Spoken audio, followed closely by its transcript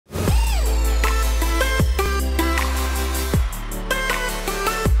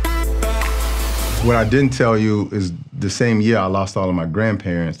What I didn't tell you is the same year I lost all of my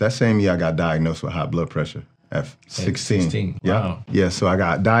grandparents, that same year I got diagnosed with high blood pressure at 16. 16. Yeah. Wow. Yeah, so I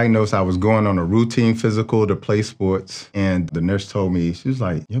got diagnosed. I was going on a routine physical to play sports, and the nurse told me, she was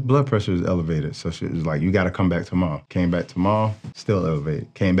like, your blood pressure is elevated. So she was like, you got to come back tomorrow. Came back tomorrow, still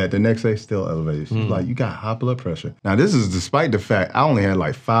elevated. Came back the next day, still elevated. She was like, you got high blood pressure. Now, this is despite the fact I only had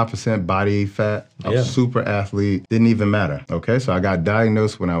like 5% body fat. I was a super athlete. Didn't even matter. Okay, so I got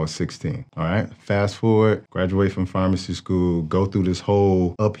diagnosed when I was 16. All right, fast forward, graduate from pharmacy school, go through this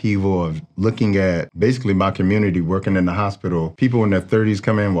whole upheaval of looking at basically my community, working in the hospital, people in their 30s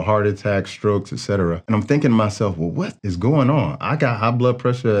come in with heart attacks, strokes, etc. And I'm thinking to myself, well, what is going on? I got high blood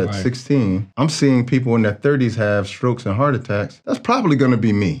pressure at 16. I'm seeing people in their 30s have strokes and heart attacks. That's probably going to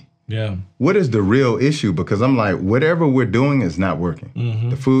be me. Yeah. What is the real issue? Because I'm like, whatever we're doing is not working.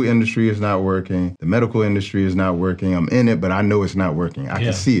 The food industry is not working. The medical industry is not working. I'm in it, but I know it's not working. I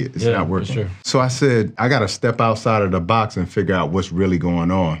can see it. It's not working. For sure. So I said, I got to step outside of the box and figure out what's really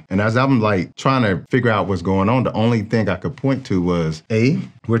going on. And as I'm like trying to figure out what's going on, the only thing I could point to was, A,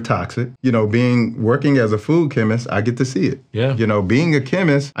 we're toxic. You know, working as a food chemist, I get to see it. Yeah. You know, being a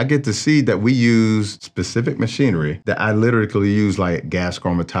chemist, I get to see that we use specific machinery that I literally use like gas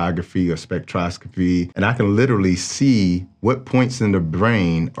chromatography or spectroscopy, and I can literally see what points in the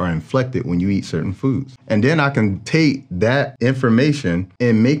brain are inflected when you eat certain foods. And then I can take that information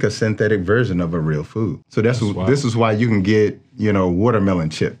and make a synthetic version of a real food. So this is why you can get, you know, watermelon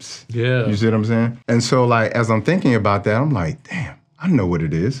chips. Yeah. You see what I'm saying? And so like, as I'm thinking about that, I'm like, damn, I know what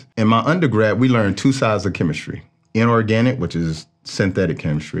it is. In my undergrad, we learned two sides of chemistry. Inorganic, which is synthetic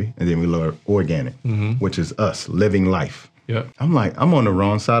chemistry, and then we learn organic, which is us, living life. Yep. I'm like, I'm on the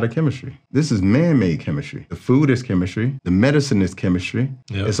wrong side of chemistry. This is man-made chemistry. The food is chemistry. The medicine is chemistry.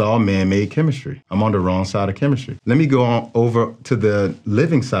 Yep. It's all man-made chemistry. I'm on the wrong side of chemistry. Let me go on over to the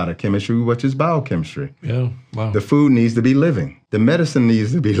living side of chemistry, which is biochemistry. Yeah. Wow. The food needs to be living. The medicine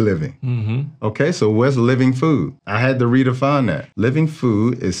needs to be living. Okay, so what's living food? I had to redefine that. Living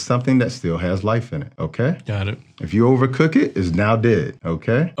food is something that still has life in it, okay? Got it. If you overcook it, it's now dead,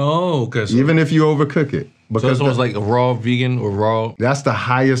 okay? Oh, okay. So, Even if you overcook it. so this one's like a raw vegan or raw? That's the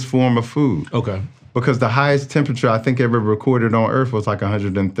highest form of food. Okay. Because the highest temperature I think ever recorded on Earth was like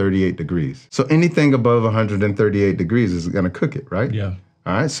 138 degrees. So anything above 138 degrees is gonna cook it, right? Yeah.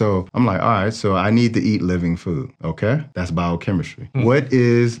 All right, so I'm like, all right, so I need to eat living food, okay? That's biochemistry. What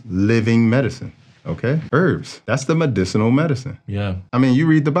is living medicine? Okay, herbs. That's the medicinal medicine. Yeah. I mean, you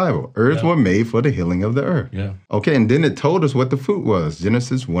read the Bible. Herbs were made for the healing of the earth. Yeah. Okay, and then it told us what the fruit was.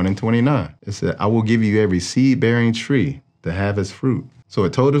 Genesis 1:29. It said, I will give you every seed-bearing tree to have its fruit. So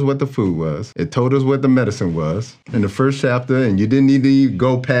it told us what the food was. It told us what the medicine was in the first chapter, and you didn't need to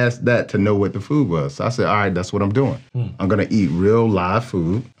go past that to know what the food was. So I said, all right, that's what I'm doing. I'm gonna eat real live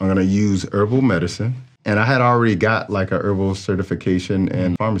food. I'm gonna use herbal medicine. And I had already got like a herbal certification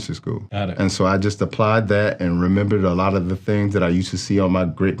in pharmacy school. Got it. And so I just applied that and remembered a lot of the things that I used to see on my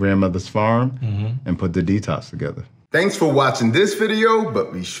great-grandmother's farm and put the detox together. Thanks for watching this video,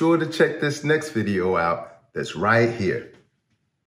 but be sure to check this next video out that's right here.